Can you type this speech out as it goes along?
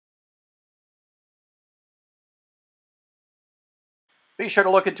Be sure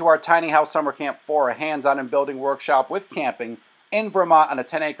to look into our Tiny House Summer Camp for a hands-on and building workshop with camping in Vermont on a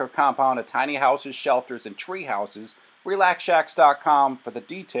 10-acre compound of tiny houses, shelters, and tree houses. RelaxShacks.com for the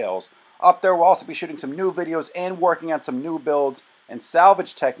details. Up there, we'll also be shooting some new videos and working on some new builds and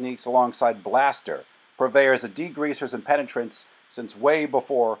salvage techniques alongside Blaster, purveyors of degreasers and penetrants since way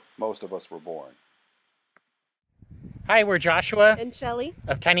before most of us were born. Hi, we're Joshua and Shelley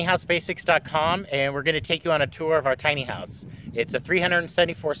of tinyhousebasics.com, and we're going to take you on a tour of our tiny house. It's a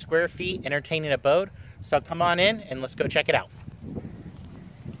 374 square feet entertaining abode, so come on in and let's go check it out.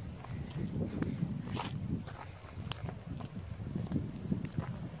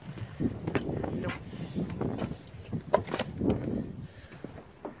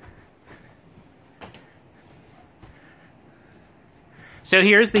 So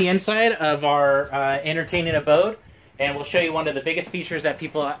here's the inside of our entertaining abode, and we'll show you one of the biggest features that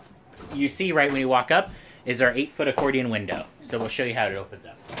you see right when you walk up is our 8-foot accordion window. So we'll show you how it opens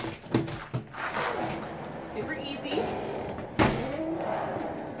up. Super easy.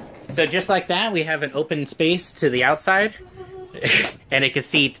 So just like that, we have an open space to the outside, and it can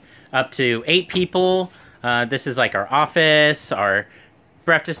seat up to 8 people. This is like our office, our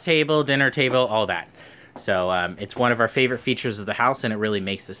breakfast table, dinner table, all that. So it's one of our favorite features of the house, and it really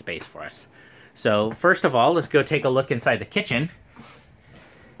makes the space for us. So first of all, let's go take a look inside the kitchen,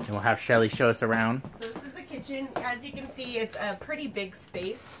 and we'll have Shelley show us around. So this is the kitchen. As you can see, it's a pretty big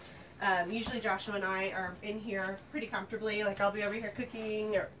space. Usually Joshua and I are in here pretty comfortably. Like, I'll be over here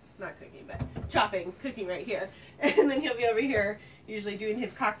cooking, or not cooking, but chopping, cooking right here. And then he'll be over here usually doing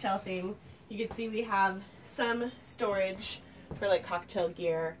his cocktail thing. You can see we have some storage for like cocktail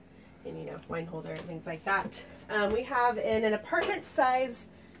gear and, you know, wine holder and things like that. We have in an apartment size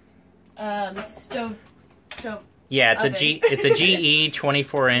stove. Yeah, it's oven. it's a GE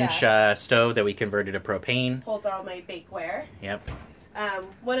 24-inch stove that we converted to propane. Holds all my bakeware. Yep.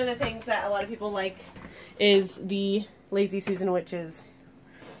 One of the things that a lot of people like is the Lazy Susan, which is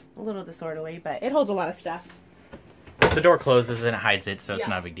a little disorderly, but it holds a lot of stuff. The door closes and it hides it, so it's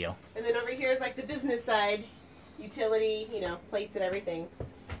not a big deal. And then over here is like the business side, utility, you know, plates and everything.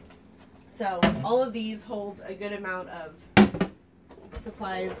 So all of these hold a good amount of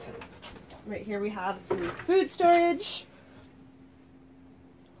supplies. Right here we have some food storage.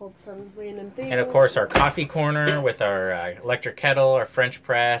 Hold some random things. And of course our coffee corner with our electric kettle, our French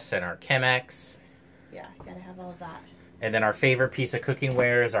press, and our Chemex. Yeah, gotta have all of that. And then our favorite piece of cooking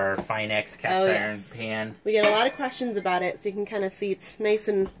ware is our Finex cast iron pan. We get a lot of questions about it, so you can kind of see it's nice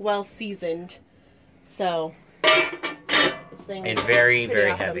and well seasoned. So this thing is very,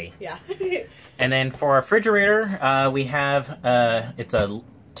 very awesome. heavy. Yeah. And then for our refrigerator, we have it's a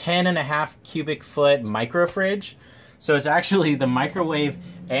 10.5 cubic foot micro fridge. So it's actually the microwave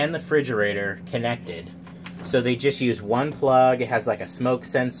and the refrigerator connected. So they just use one plug. It has like a smoke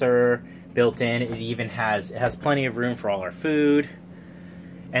sensor built in. It has plenty of room for all our food.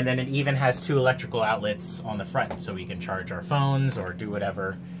 And then it even has 2 electrical outlets on the front, so we can charge our phones or do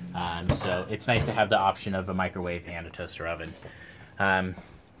whatever. So it's nice to have the option of a microwave and a toaster oven.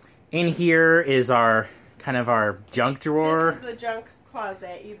 In here is our kind of our junk drawer. This is the junk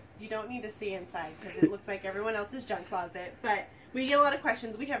closet. You don't need to see inside because it looks like everyone else's junk closet. But we get a lot of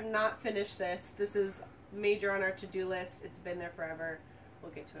questions. We have not finished this. This is major on our to-do list. It's been there forever.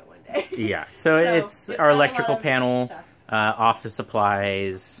 We'll get to it one day. Yeah, so it's our electrical panel, office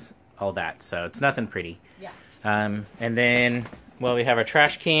supplies, all that. So it's nothing pretty. Yeah. And then, well, we have our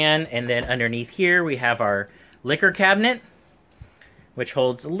trash can, and then underneath here we have our liquor cabinet, which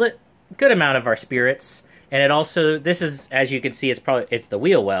holds a good amount of our spirits. And it also, this is, as you can see, it's the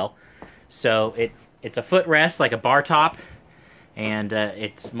wheel well. So it's a footrest like a bar top, and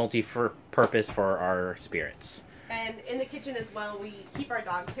it's multi-purpose for our spirits. And in the kitchen as well, we keep our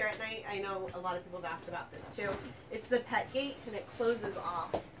dogs here at night. I know a lot of people have asked about this too. It's the pet gate, and it closes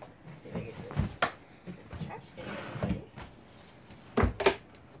off. Let's see if I can do this. Trash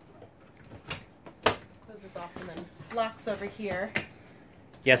can. Closes off and then locks over here.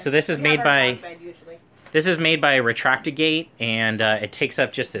 Yeah, so this is made by a retracted gate, and it takes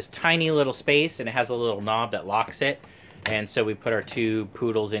up just this tiny little space, and it has a little knob that locks it. And so we put our 2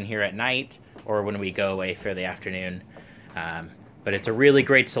 poodles in here at night, or when we go away for the afternoon. But it's a really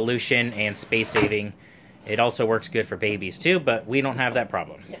great solution and space saving. It also works good for babies too, but we don't have that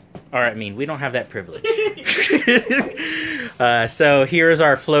problem. Yeah. Or I mean, we don't have that privilege. So here's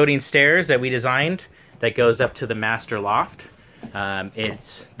our floating stairs that we designed that goes up to the master loft.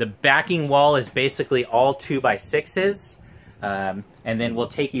 The backing wall is basically all 2x6s, and then we'll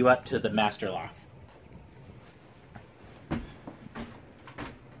take you up to the master loft.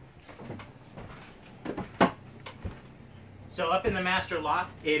 So up in the master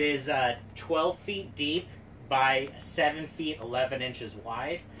loft, it is 12 feet deep by 7 feet 11 inches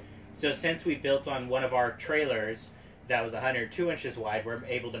wide. So since we built on one of our trailers that was 102 inches wide, we're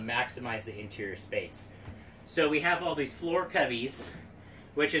able to maximize the interior space. So we have all these floor cubbies,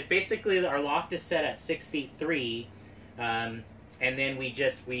 which is basically our loft is set at 6 feet 3, and then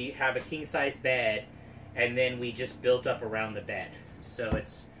we have a king size bed, and then we just built up around the bed. So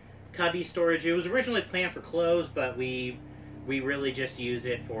it's cubby storage. It was originally planned for clothes, but we really just use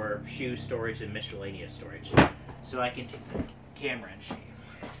it for shoe storage and miscellaneous storage. So I can take the camera and show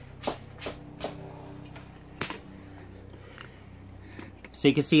you. So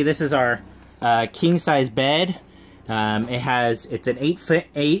you can see this is our king size bed. It's an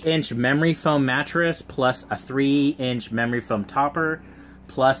 8-inch memory foam mattress plus a 3-inch memory foam topper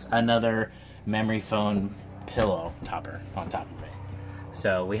plus another memory foam pillow topper on top of it.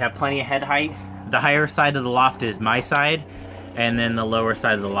 So we have plenty of head height. The higher side of the loft is my side, and then the lower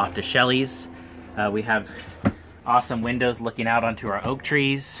side of the loft is Shelley's. We have awesome windows looking out onto our oak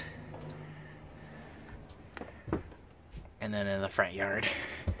trees. And then in the front yard.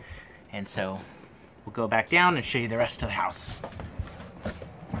 And so we'll go back down and show you the rest of the house.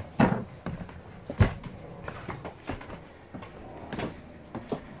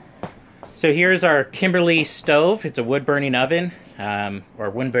 So here's our Kimberly stove. It's a wood-burning oven, or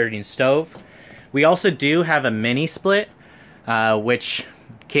wood-burning stove. We also do have a mini split, which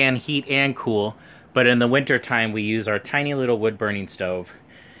can heat and cool, but in the winter time we use our tiny little wood-burning stove.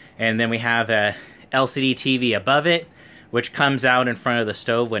 And then we have a LCD TV above it, which comes out in front of the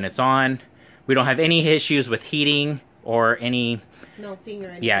stove when it's on. We don't have any issues with heating or any melting or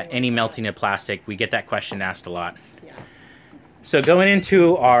anything. Yeah, any melting of plastic. We get that question asked a lot. Yeah. So going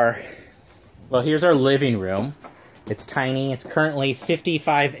into well, here's our living room. It's tiny. It's currently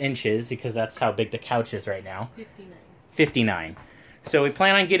 55 inches because that's how big the couch is right now. 59. So we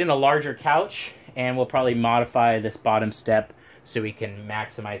plan on getting a larger couch, and we'll probably modify this bottom step so we can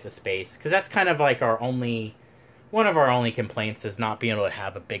maximize the space. Because that's kind of like one of our only complaints is not being able to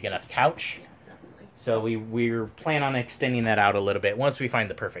have a big enough couch. Definitely. So we're planning on extending that out a little bit once we find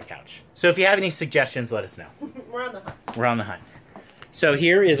the perfect couch. So if you have any suggestions, let us know. We're on the hunt. We're on the hunt. So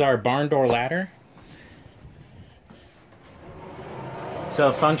here is our barn door ladder. So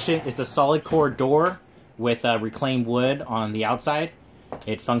it's a solid core door with reclaimed wood on the outside.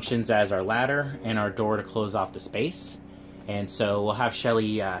 It functions as our ladder and our door to close off the space. And so we'll have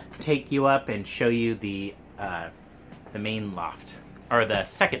Shelley take you up and show you the main loft, or the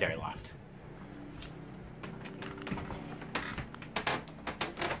secondary loft.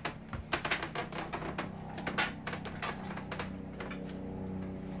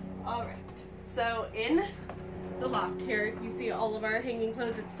 All right, so in the loft here, you see all of our hanging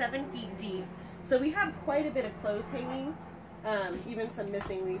clothes. It's 7 feet deep, so we have quite a bit of clothes hanging, even some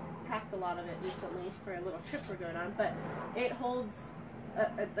missing. We packed a lot of it recently for a little trip we're going on, but it holds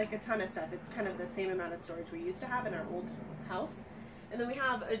like a ton of stuff. It's kind of the same amount of storage we used to have in our old house. And then we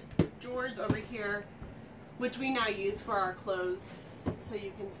have drawers over here, which we now use for our clothes. So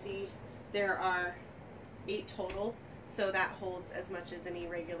you can see there are 8 total. So that holds as much as any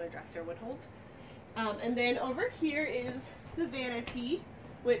regular dresser would hold. And then over here is the vanity,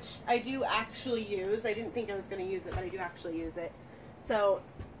 which I do actually use. I didn't think I was going to use it, but I do actually use it. So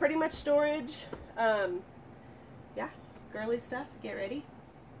pretty much storage. Yeah, girly stuff. Get ready.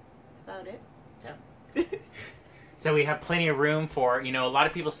 That's about it. Yeah. So we have plenty of room for, a lot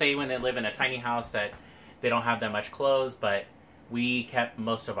of people say when they live in a tiny house that they don't have that much clothes, but we kept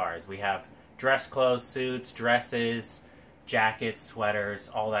most of ours. We have dress clothes, suits, dresses, jackets, sweaters,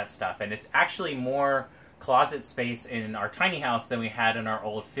 all that stuff. And it's actually more closet space in our tiny house than we had in our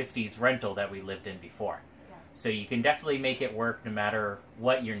old 50s rental that we lived in before. Yeah. So you can definitely make it work no matter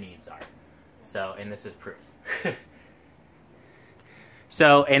what your needs are. So, and this is proof.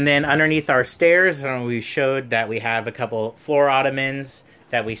 So, and then underneath our stairs, we showed that we have a couple floor ottomans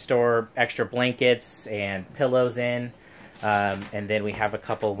that we store extra blankets and pillows in. And then we have a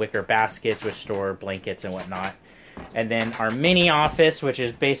couple wicker baskets which store blankets and whatnot. And then our mini office, which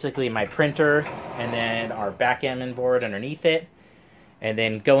is basically my printer, and then our backgammon board underneath it. And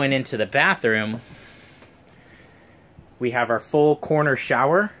then going into the bathroom, we have our full corner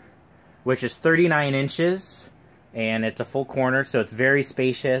shower, which is 39 inches. And it's a full corner, so it's very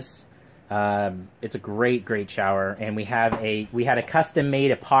spacious. It's a great shower. And we had a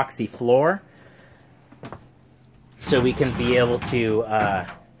custom-made epoxy floor, so we can be able to,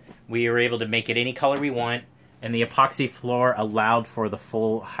 we were able to make it any color we want. And the epoxy floor allowed for the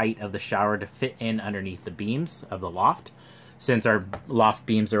full height of the shower to fit in underneath the beams of the loft, since our loft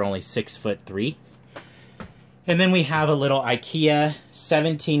beams are only 6'3". And then we have a little IKEA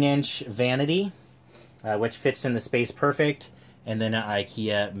 17-inch vanity, which fits in the space perfect. And then an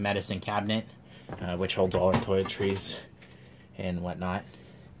IKEA medicine cabinet, which holds all our toiletries and whatnot.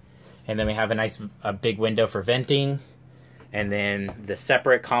 And then we have a big window for venting. And then the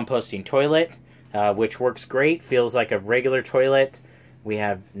separate composting toilet, which works great, feels like a regular toilet. We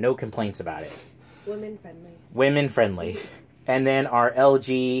have no complaints about it. Women friendly. Women friendly. And then our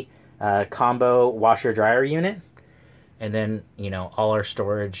LG combo washer dryer unit. And then, you know, all our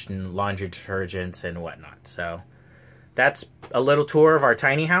storage and laundry detergents and whatnot. So that's a little tour of our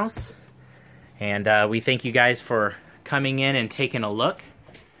tiny house. And we thank you guys for coming in and taking a look.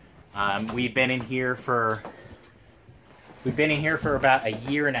 We've been in here for about a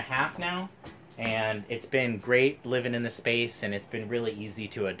year and a half now, and it's been great living in the space, and it's been really easy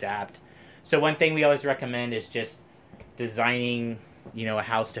to adapt. So one thing we always recommend is just designing, you know, a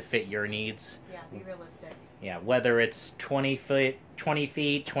house to fit your needs. Yeah, be realistic. Yeah, whether it's 20 feet,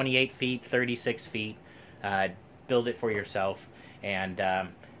 28 feet, 36 feet, build it for yourself. And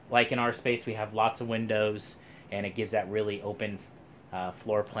like in our space, we have lots of windows, and it gives that really open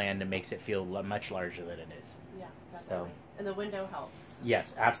floor plan that makes it feel much larger than it is. Yeah, definitely. So, and the window helps.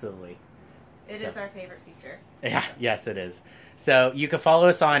 Yes, absolutely. It is our favorite feature. Yeah, yes, it is. So you can follow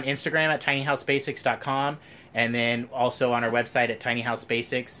us on Instagram at tinyhousebasics.com, and then also on our website at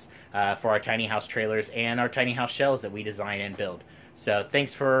tinyhousebasics for our tiny house trailers and our tiny house shells that we design and build. So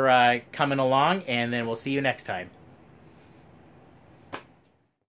thanks for coming along, and then we'll see you next time.